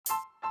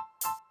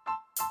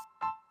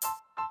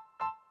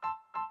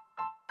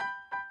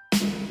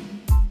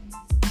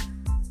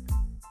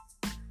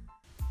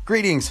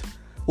Greetings.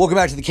 Welcome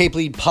back to the Cape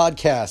Lead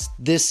Podcast.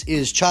 This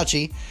is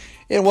Chachi.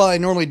 And while I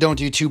normally don't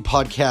do 2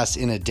 podcasts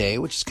in a day,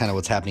 which is kind of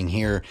what's happening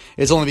here,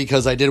 it's only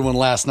because I did one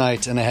last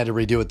night and I had to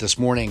redo it this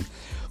morning.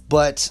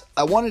 But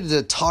I wanted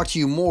to talk to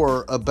you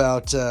more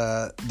about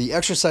the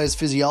exercise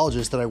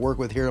physiologist that I work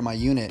with here at my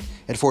unit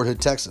at Fort Hood,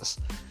 Texas.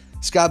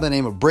 This guy by the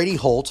name of Brady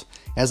Holt.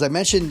 As I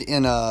mentioned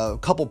in a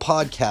couple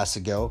podcasts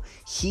ago,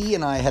 he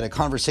and I had a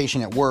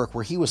conversation at work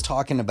where he was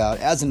talking about,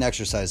 as an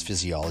exercise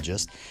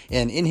physiologist,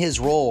 and in his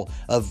role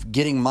of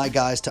getting my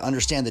guys to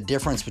understand the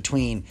difference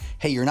between,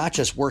 hey, you're not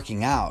just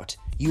working out,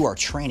 you are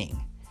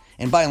training.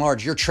 And by and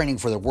large, you're training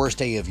for the worst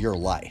day of your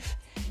life.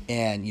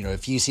 And,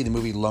 if you see the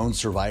movie Lone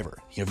Survivor,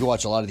 if you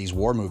watch a lot of these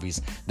war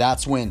movies,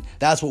 that's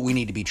what we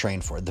need to be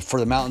trained for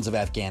the mountains of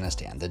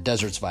Afghanistan, the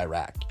deserts of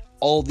Iraq,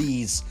 all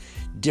these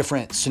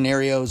different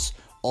scenarios,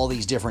 all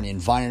these different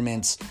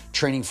environments,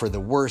 training for the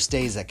worst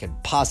days that could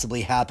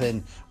possibly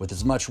happen with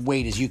as much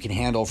weight as you can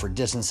handle for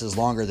distances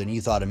longer than you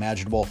thought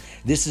imaginable.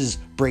 This is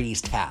Brady's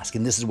task,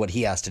 and this is what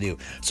he has to do.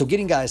 So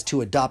getting guys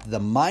to adopt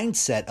the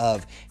mindset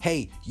of,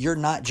 hey, you're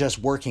not just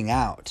working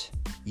out,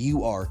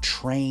 you are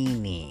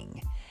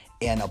training.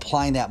 And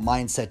applying that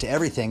mindset to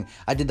everything.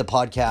 I did the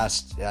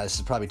podcast, this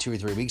is probably 2 or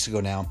 3 weeks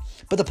ago now,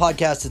 but the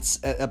podcast,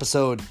 it's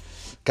episode,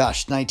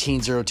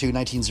 1902,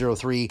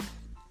 1903,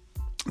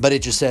 but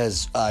it just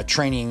says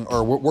training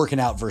or working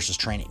out versus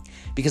training,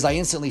 because I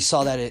instantly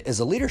saw that as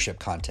a leadership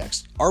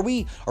context. Are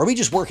we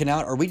just working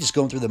out? Are we just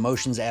going through the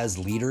motions as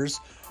leaders?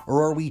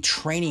 Or are we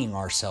training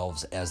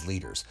ourselves as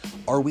leaders?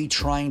 Are we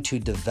trying to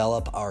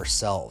develop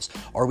ourselves?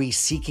 Are we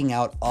seeking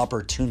out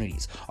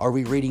opportunities? Are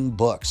we reading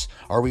books?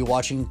 Are we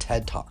watching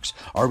TED Talks?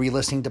 Are we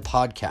listening to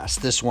podcasts,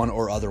 this one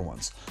or other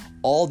ones?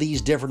 All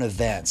these different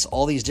events,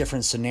 all these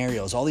different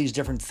scenarios, all these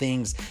different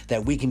things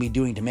that we can be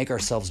doing to make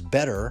ourselves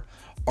better,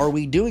 are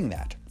we doing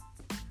that?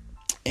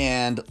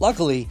 And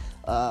luckily,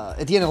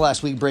 at the end of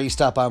last week, Brady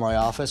stopped by my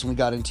office and we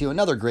got into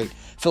another great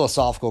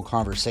philosophical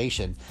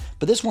conversation.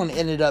 But this one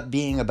ended up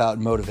being about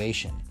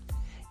motivation.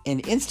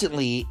 And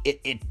instantly,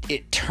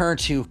 it turned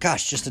to,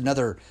 just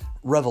another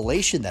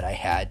revelation that I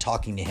had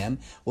talking to him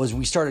was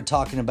we started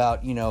talking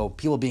about,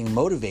 people being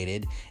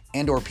motivated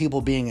and or people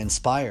being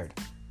inspired.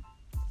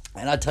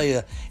 And I tell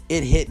you,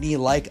 it hit me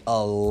like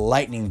a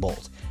lightning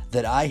bolt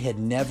that I had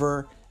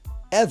never,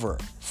 ever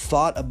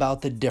thought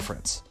about the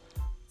difference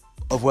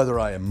of whether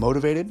I am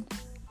motivated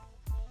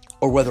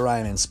or whether I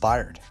am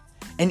inspired.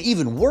 And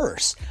even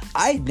worse,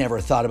 I'd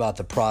never thought about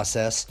the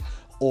process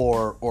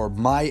or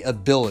my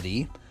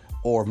ability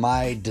or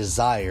my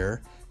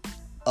desire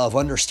of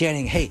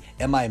understanding, hey,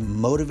 am I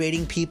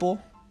motivating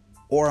people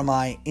or am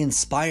I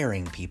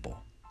inspiring people?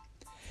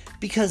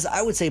 Because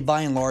I would say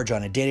by and large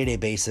on a day-to-day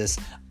basis,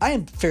 I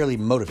am fairly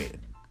motivated.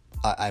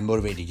 I'm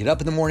motivated to get up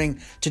in the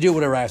morning to do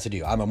whatever I have to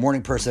do. I'm a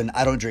morning person.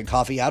 I don't drink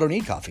coffee. I don't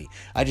need coffee.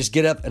 I just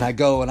get up and I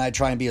go and I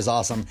try and be as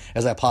awesome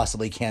as I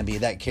possibly can be.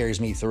 That carries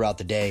me throughout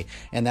the day.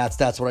 And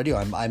that's what I do.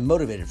 I'm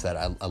motivated for that.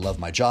 I love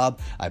my job.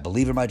 I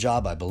believe in my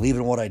job. I believe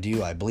in what I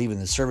do. I believe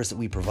in the service that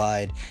we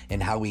provide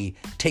and how we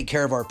take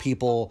care of our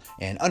people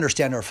and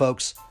understand our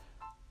folks.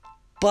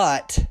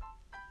 But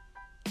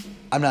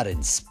I'm not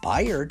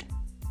inspired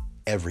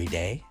every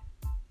day.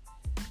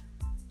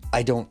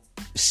 I don't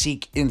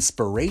seek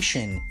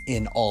inspiration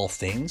in all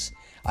things.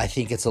 I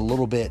think it's a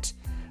little bit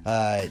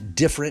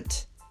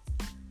different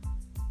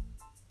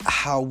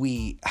how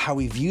we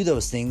view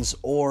those things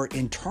or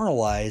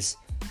internalize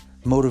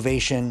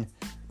motivation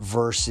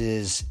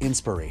versus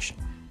inspiration.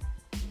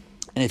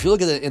 And if you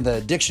look at it in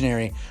the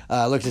dictionary,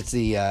 looked at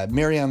the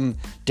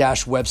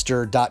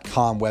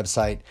Merriam-Webster.com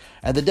website,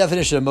 and the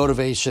definition of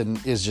motivation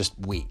is just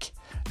weak.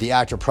 The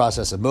act or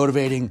process of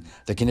motivating,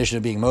 the condition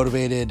of being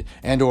motivated,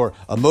 and or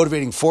a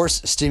motivating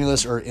force,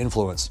 stimulus, or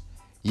influence.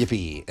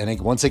 Yippee. And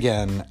once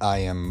again, I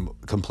am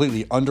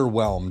completely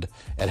underwhelmed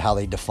at how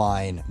they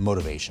define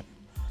motivation.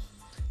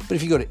 But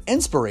if you go to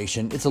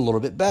inspiration, it's a little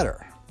bit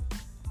better.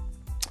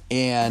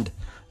 And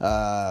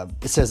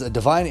it says a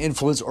divine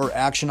influence or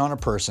action on a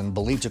person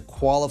believed to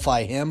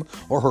qualify him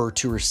or her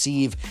to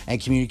receive and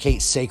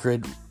communicate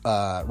sacred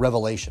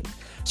revelation.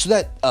 So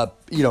that,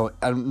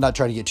 I'm not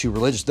trying to get too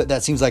religious.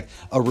 That seems like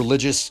a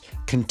religious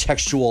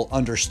contextual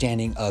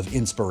understanding of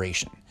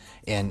inspiration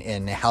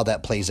and how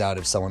that plays out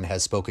if someone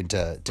has spoken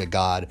to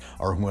God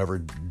or whoever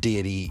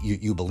deity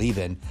you believe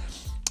in.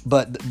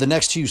 But the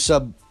next 2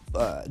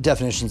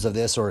 definitions of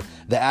this, or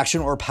the action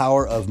or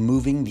power of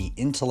moving the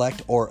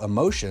intellect or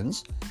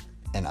emotions,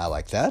 and I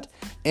like that,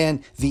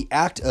 and the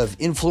act of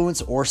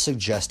influence or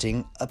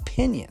suggesting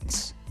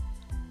opinions.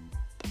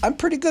 I'm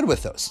pretty good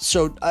with those.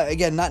 So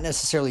again, not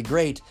necessarily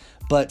great,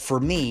 but for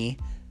me,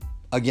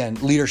 again,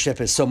 leadership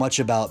is so much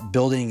about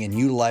building and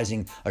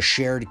utilizing a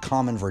shared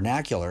common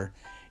vernacular.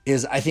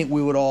 Is I think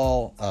we would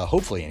all,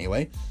 hopefully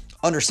anyway,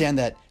 understand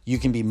that you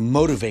can be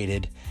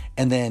motivated,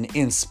 and then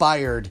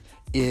inspired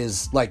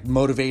is like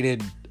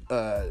motivated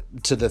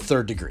to the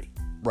 3rd degree,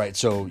 right?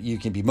 So you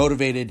can be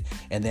motivated,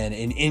 and then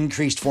an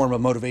increased form of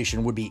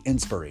motivation would be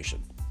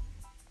inspiration.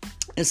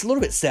 It's a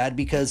little bit sad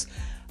because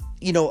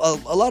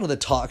a lot of the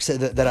talks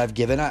that I've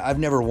given, I've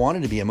never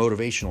wanted to be a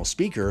motivational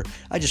speaker.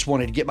 I just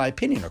wanted to get my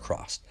opinion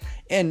across.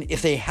 And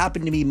if they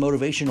happen to be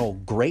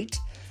motivational, great.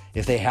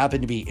 If they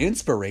happen to be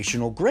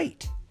inspirational,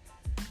 great.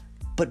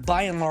 But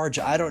by and large,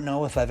 I don't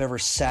know if I've ever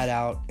sat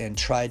out and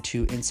tried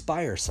to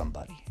inspire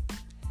somebody.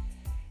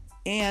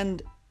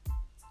 And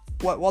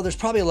while there's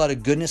probably a lot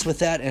of goodness with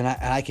that, and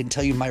I can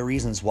tell you my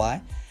reasons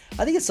why,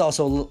 I think it's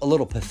also a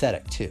little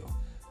pathetic too.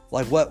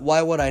 Like,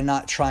 why would I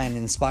not try and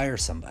inspire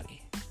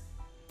somebody?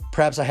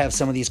 Perhaps I have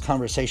some of these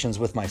conversations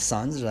with my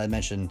sons, and I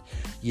mentioned,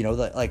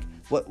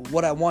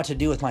 what I want to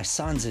do with my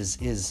sons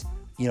is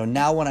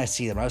now when I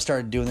see them, I've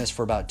started doing this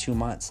for about 2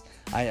 months.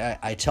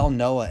 I tell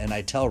Noah and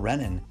I tell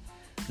Renan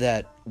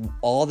that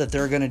all that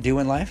they're going to do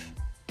in life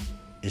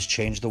is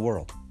change the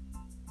world.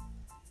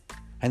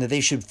 And that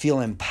they should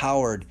feel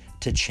empowered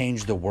to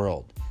change the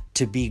world,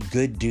 to be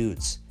good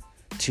dudes,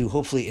 to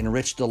hopefully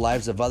enrich the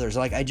lives of others.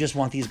 Like, I just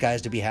want these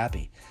guys to be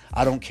happy.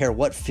 I don't care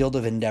what field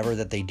of endeavor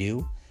that they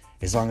do,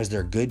 as long as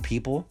they're good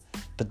people,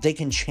 but they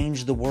can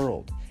change the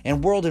world.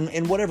 And world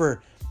in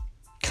whatever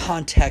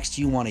context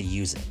you want to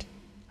use it.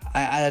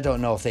 I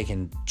don't know if they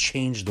can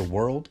change the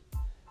world,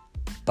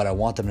 but I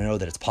want them to know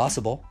that it's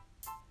possible.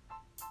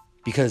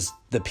 Because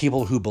the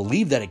people who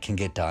believe that it can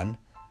get done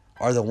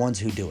are the ones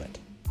who do it.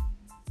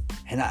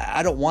 And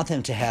I don't want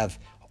them to have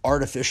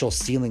artificial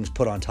ceilings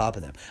put on top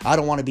of them. I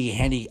don't want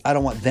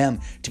them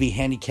to be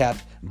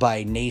handicapped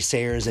by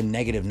naysayers and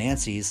negative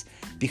Nancys,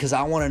 because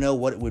I want to know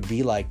what it would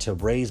be like to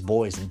raise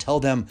boys and tell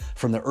them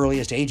from the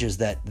earliest ages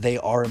that they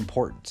are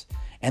important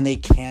and they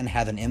can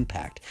have an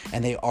impact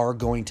and they are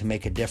going to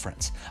make a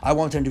difference. I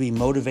want them to be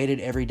motivated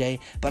every day,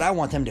 but I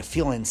want them to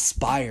feel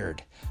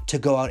inspired to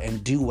go out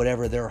and do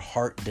whatever their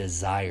heart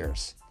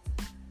desires.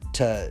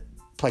 To,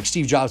 like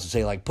Steve Jobs would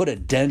say, like, put a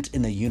dent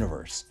in the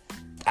universe.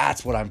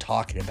 That's what I'm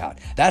talking about.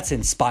 That's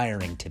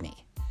inspiring to me.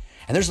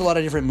 And there's a lot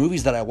of different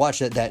movies that I watch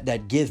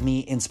that give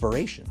me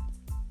inspiration.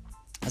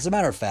 As a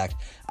matter of fact,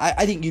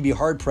 I think you'd be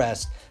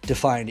hard-pressed to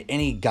find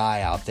any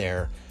guy out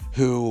there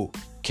who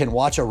can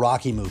watch a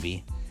Rocky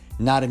movie,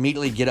 not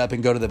immediately get up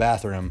and go to the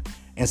bathroom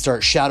and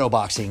start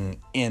shadowboxing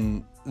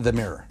in the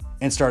mirror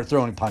and start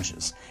throwing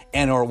punches,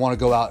 and or want to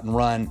go out and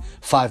run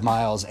 5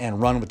 miles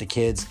and run with the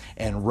kids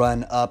and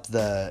run up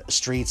the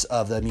streets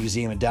of the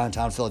museum in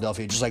downtown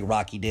Philadelphia, just like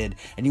Rocky did.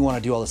 And you want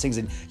to do all those things,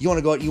 and you want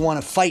to go out, you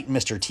want to fight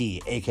Mr.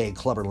 T, aka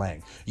Clubber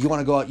Lang. You want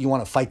to go out, you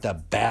want to fight the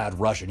bad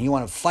Russian. You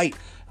want to fight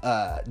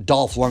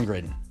Dolph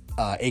Lundgren,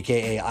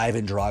 aka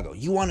Ivan Drago.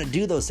 You want to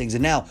do those things.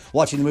 And now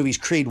watching the movies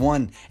Creed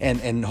 1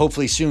 and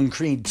hopefully soon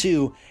Creed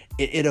 2,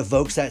 it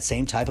evokes that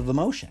same type of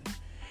emotion.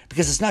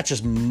 Because it's not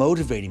just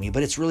motivating me,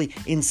 but it's really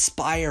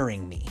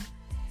inspiring me.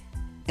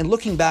 And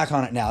looking back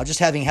on it now, just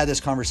having had this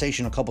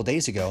conversation a couple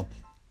days ago,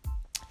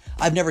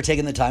 I've never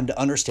taken the time to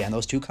understand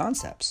those two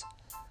concepts.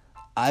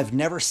 I've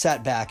never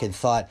sat back and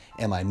thought,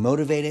 am I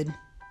motivated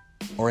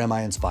or am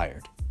I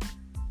inspired?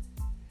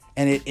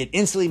 And it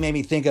instantly made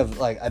me think of,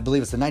 like, I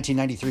believe it's the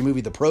 1993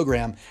 movie, The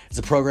Program. It's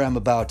a program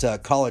about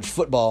college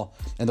football,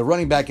 and the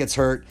running back gets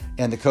hurt,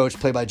 and the coach,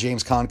 played by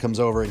James Caan, comes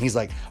over, and he's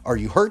like, are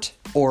you hurt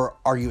or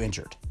are you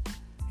injured?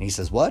 And he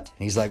says, what?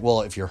 And he's like,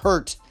 well, if you're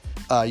hurt,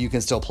 you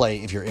can still play.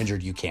 If you're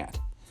injured, you can't.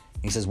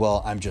 And he says,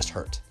 well, I'm just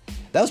hurt.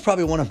 That was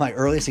probably one of my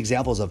earliest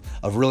examples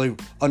of really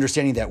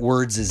understanding that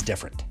words is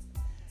different.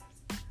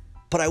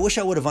 But I wish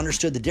I would have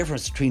understood the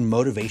difference between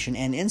motivation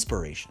and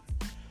inspiration.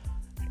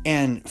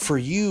 And for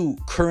you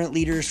current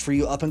leaders, for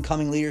you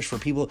up-and-coming leaders, for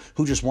people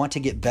who just want to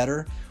get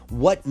better,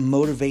 what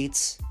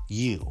motivates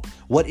you?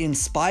 What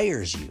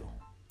inspires you?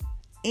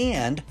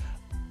 And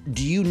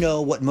do you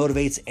know what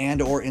motivates and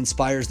or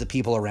inspires the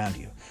people around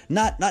you?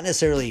 Not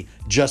necessarily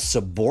just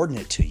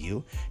subordinate to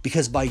you,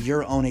 because by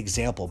your own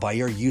example, by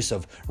your use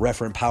of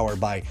referent power,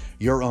 by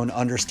your own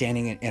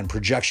understanding and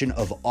projection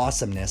of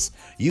awesomeness,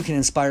 you can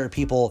inspire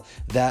people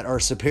that are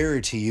superior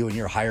to you in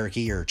your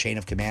hierarchy or chain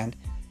of command.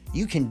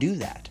 You can do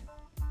that.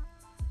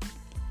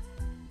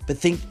 But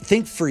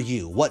think for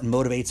you, what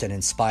motivates and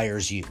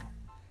inspires you?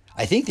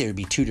 I think there would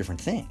be two different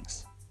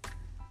things.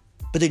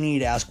 But then you need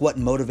to ask what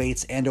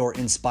motivates and or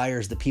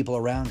inspires the people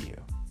around you.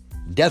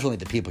 Definitely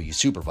the people you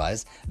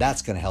supervise.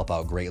 That's going to help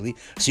out greatly,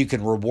 so you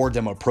can reward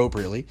them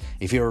appropriately.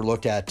 If you ever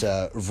looked at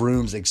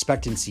Vroom's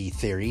expectancy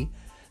theory,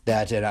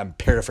 that, and I'm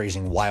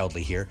paraphrasing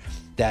wildly here,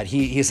 that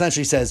he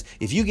essentially says,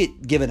 if you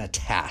get given a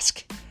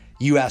task,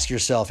 you ask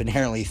yourself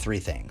inherently 3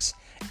 things.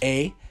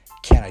 A,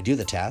 can I do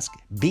the task?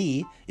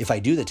 B, if I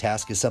do the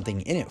task, is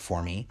something in it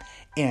for me?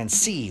 And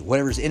C,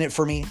 whatever's in it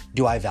for me,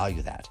 do I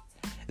value that?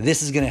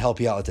 This is going to help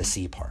you out with the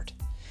C part.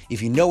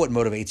 If you know what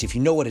motivates, if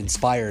you know what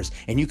inspires,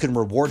 and you can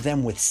reward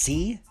them with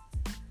C,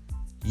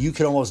 you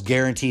can almost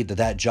guarantee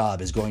that job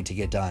is going to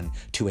get done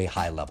to a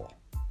high level.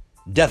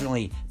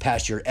 Definitely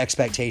past your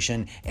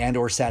expectation and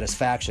or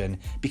satisfaction,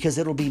 because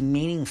it'll be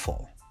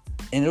meaningful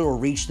and it'll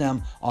reach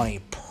them on a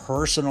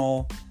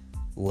personal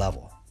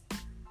level.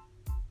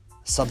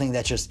 Something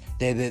that just,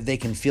 they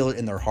can feel it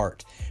in their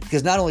heart.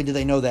 Because not only do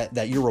they know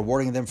that you're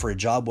rewarding them for a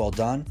job well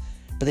done,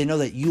 but they know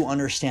that you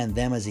understand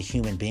them as a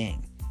human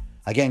being.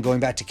 Again, going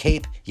back to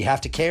CAPE, you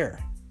have to care.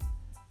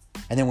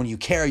 And then when you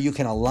care, you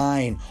can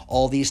align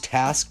all these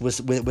tasks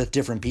with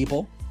different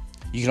people.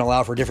 You can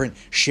allow for different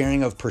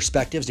sharing of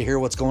perspectives to hear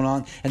what's going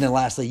on. And then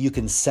lastly, you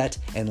can set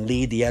and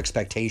lead the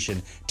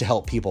expectation to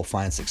help people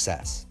find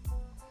success.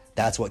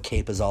 That's what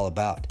CAPE is all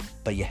about.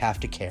 But you have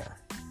to care.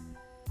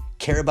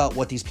 Care about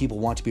what these people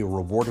want to be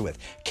rewarded with.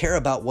 Care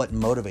about what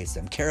motivates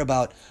them. Care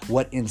about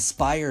what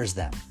inspires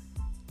them.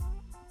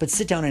 But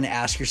sit down and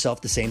ask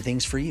yourself the same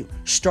things for you.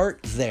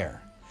 Start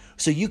there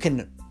so you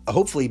can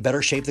hopefully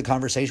better shape the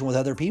conversation with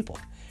other people.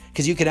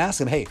 Because you can ask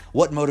them, hey,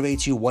 what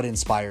motivates you? What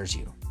inspires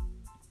you?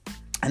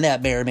 And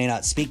that may or may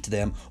not speak to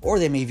them, or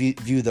they may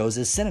view those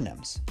as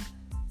synonyms.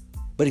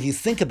 But if you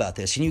think about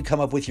this and you come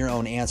up with your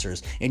own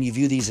answers and you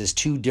view these as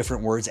two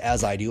different words,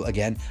 as I do,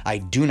 again, I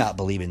do not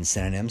believe in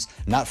synonyms,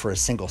 not for a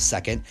single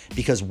second,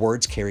 because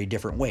words carry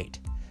different weight.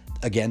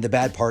 Again, the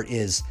bad part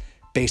is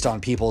based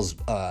on people's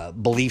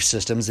belief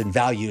systems and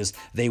values,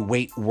 they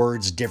weight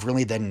words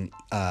differently than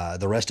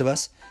the rest of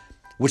us,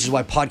 which is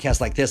why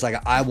podcasts like this,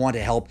 like I want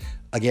to help,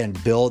 again,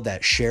 build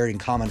that shared and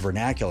common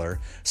vernacular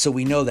so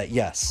we know that,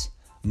 yes,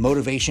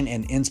 motivation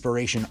and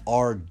inspiration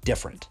are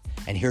different.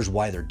 And here's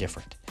why they're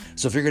different.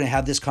 So if you're going to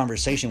have this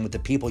conversation with the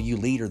people you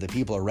lead or the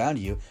people around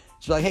you,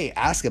 it's like, hey,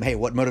 ask them, hey,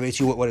 what motivates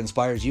you? What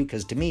inspires you?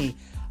 Because to me,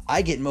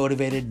 I get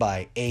motivated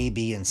by A,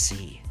 B, and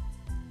C.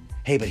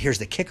 Hey, but here's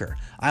the kicker.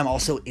 I'm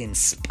also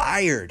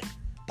inspired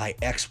by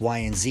X, Y,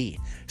 and Z.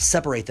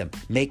 Separate them,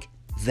 make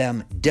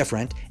them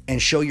different, and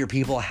show your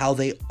people how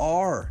they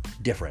are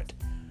different,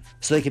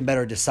 so they can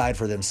better decide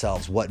for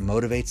themselves what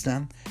motivates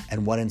them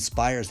and what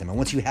inspires them. And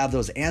once you have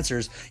those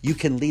answers, you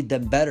can lead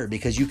them better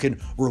because you can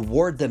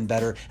reward them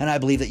better. And I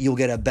believe that you'll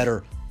get a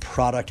better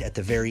product at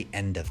the very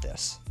end of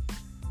this.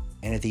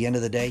 And at the end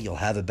of the day, you'll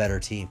have a better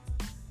team.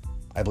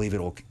 I believe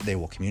they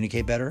will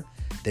communicate better.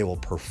 They will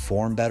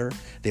perform better.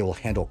 They will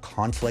handle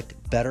conflict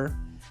better.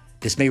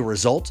 This may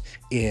result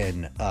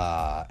in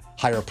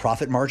higher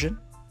profit margin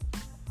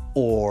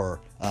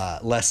or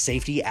less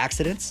safety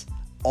accidents.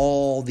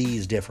 All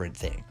these different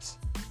things.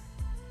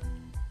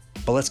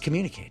 But let's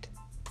communicate.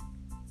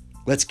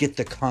 Let's get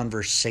the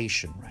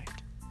conversation right.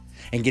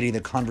 And getting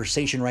the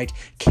conversation right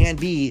can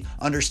be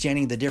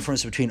understanding the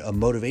difference between a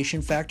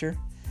motivation factor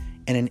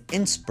and an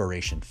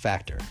inspiration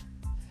factor,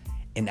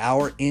 and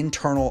our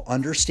internal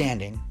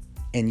understanding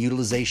and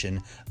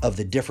utilization of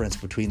the difference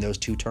between those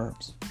two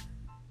terms.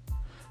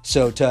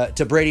 So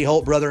to Brady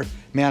Holt, brother,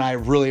 man, I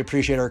really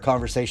appreciate our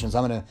conversations.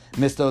 I'm going to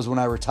miss those when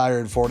I retire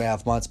in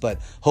 4.5 months, but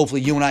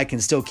hopefully you and I can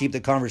still keep the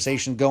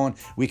conversation going.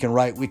 We can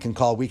write, we can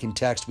call, we can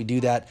text, we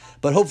do that.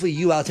 But hopefully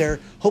you out there,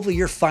 hopefully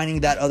you're finding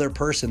that other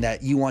person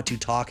that you want to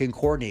talk and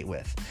coordinate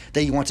with,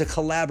 that you want to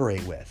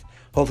collaborate with.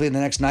 Hopefully in the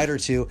next night or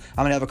two, I'm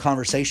going to have a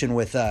conversation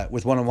with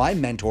one of my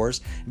mentors.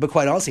 But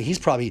quite honestly, he's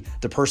probably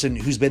the person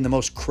who's been the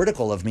most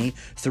critical of me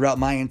throughout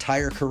my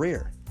entire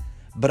career.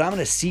 But I'm going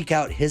to seek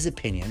out his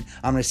opinion.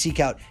 I'm going to seek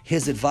out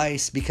his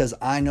advice because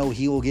I know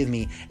he will give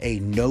me a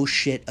no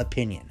shit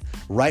opinion.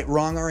 Right,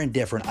 wrong, or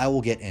indifferent, I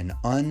will get an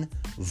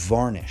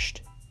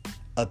unvarnished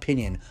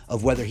opinion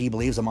of whether he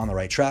believes I'm on the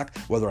right track,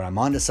 whether I'm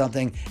onto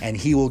something, and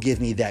he will give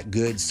me that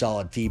good,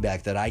 solid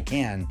feedback that I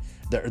can,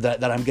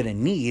 that I'm going to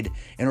need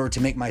in order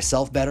to make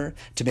myself better,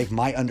 to make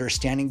my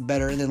understanding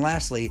better, and then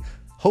lastly,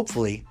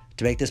 hopefully,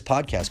 to make this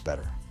podcast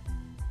better.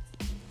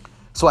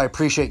 So I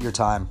appreciate your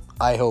time.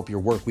 I hope your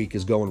work week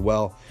is going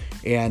well.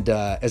 And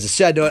as a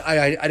sad note,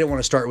 I didn't want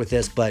to start with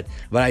this, but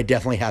I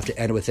definitely have to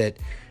end with it,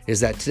 is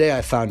that today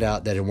I found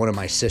out that in one of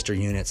my sister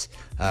units,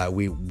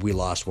 we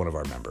lost one of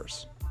our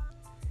members.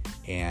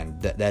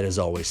 And that is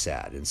always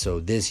sad. And so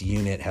this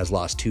unit has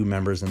lost 2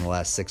 members in the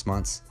last 6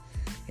 months,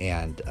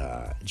 and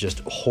just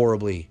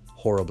horribly,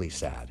 horribly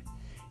sad.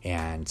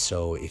 And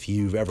so if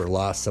you've ever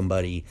lost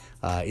somebody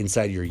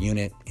inside your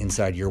unit,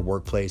 inside your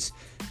workplace,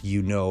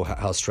 you know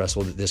how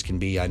stressful that this can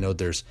be. I know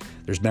there's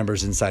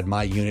members inside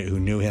my unit who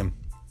knew him,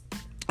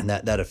 and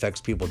that affects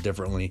people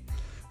differently.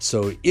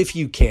 So if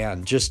you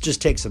can,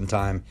 just take some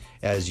time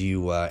as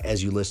you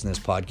listen to this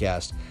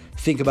podcast.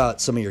 Think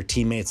about some of your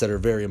teammates that are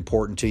very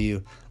important to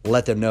you.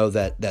 Let them know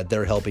that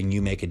they're helping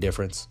you make a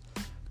difference.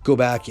 Go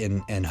back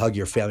and hug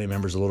your family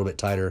members a little bit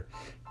tighter.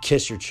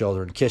 Kiss your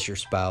children, kiss your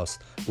spouse.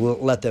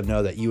 Let them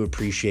know that you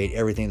appreciate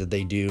everything that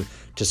they do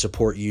to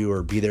support you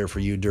or be there for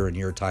you during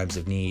your times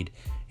of need.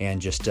 And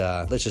just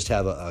let's just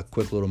have a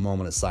quick little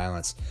moment of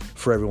silence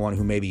for everyone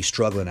who may be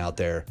struggling out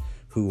there,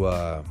 who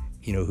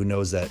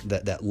knows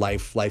that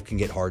life can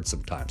get hard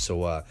sometimes.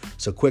 So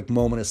quick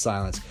moment of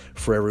silence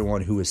for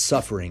everyone who is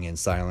suffering in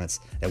silence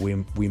that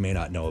we may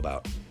not know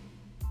about.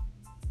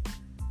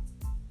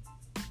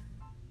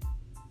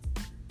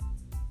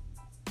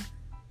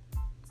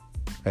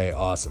 Hey,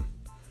 awesome.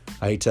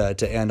 I hate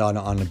to end on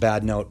a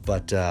bad note,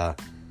 but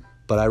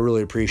I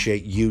really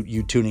appreciate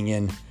you tuning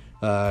in.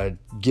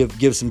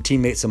 Give some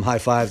teammates some high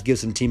fives, give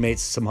some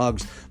teammates some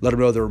hugs, let them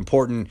know they're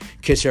important.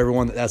 Kiss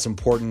everyone that's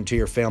important to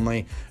your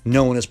family.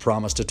 No one is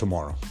promised a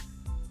tomorrow.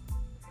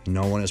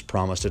 No one is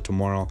promised a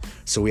tomorrow.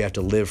 So we have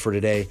to live for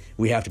today.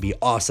 We have to be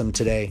awesome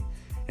today.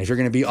 And if you're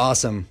going to be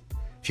awesome,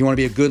 If you want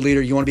to be a good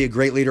leader, you want to be a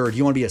great leader, or do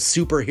you want to be a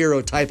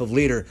superhero type of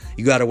leader,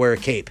 you got to wear a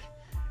cape.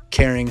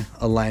 Caring,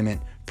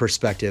 alignment,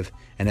 perspective,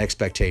 and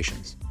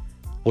expectations.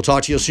 We'll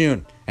talk to you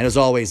soon. And as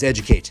always,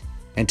 educate,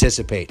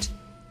 anticipate,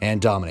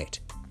 and dominate.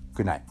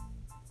 Good night.